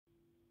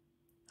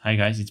Hi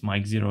guys, it's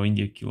Mike 0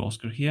 India Kilo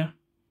Oscar here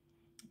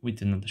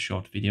with another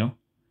short video.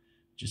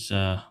 Just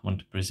want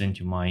to present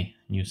you my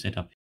new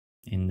setup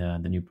in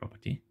the new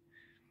property.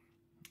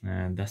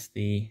 And that's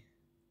the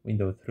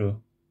window through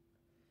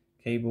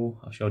cable.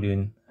 I've showed you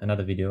in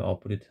another video. I'll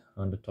put it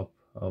on the top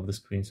of the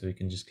screen so you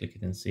can just click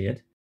it and see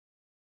it.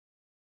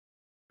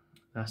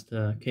 That's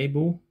the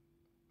cable.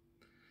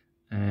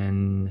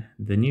 And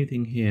the new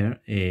thing here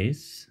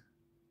is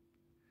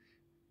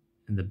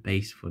the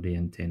base for the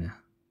antenna.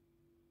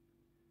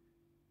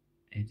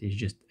 It is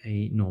just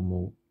a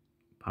normal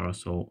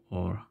parasol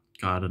or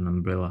garden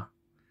umbrella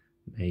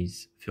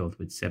base filled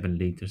with 7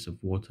 liters of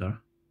water,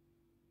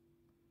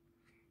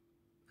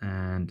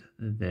 and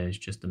there's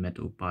just a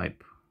metal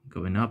pipe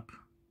going up,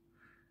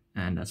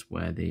 and that's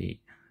where the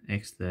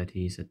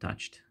X30 is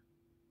attached.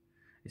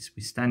 It's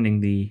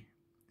withstanding the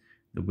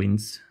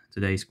winds.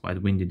 Today is quite a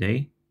windy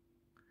day,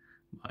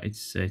 but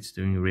it's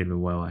doing really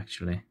well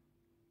actually.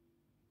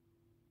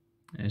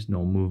 There's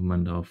no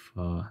movement of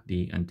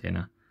the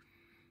antenna.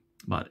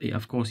 But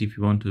of course, if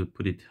you want to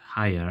put it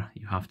higher,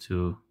 you have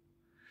to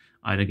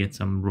either get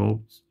some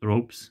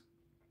ropes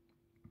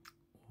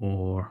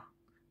or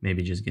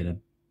maybe just get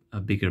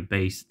a bigger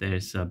base.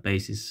 There's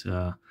bases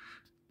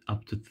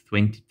up to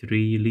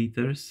 23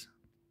 liters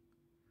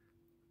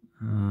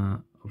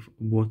of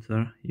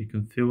water you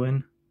can fill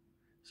in.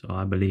 So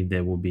I believe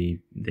they will be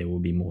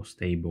more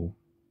stable.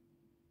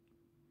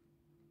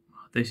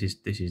 This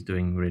is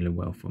doing really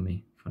well for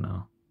me for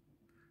now.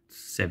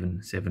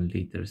 7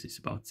 liters is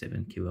about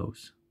 7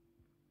 kilos.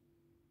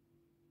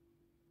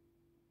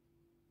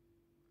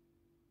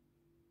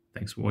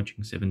 Thanks for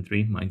watching.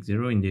 73 Mike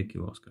 0 India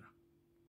Kilo Oscar.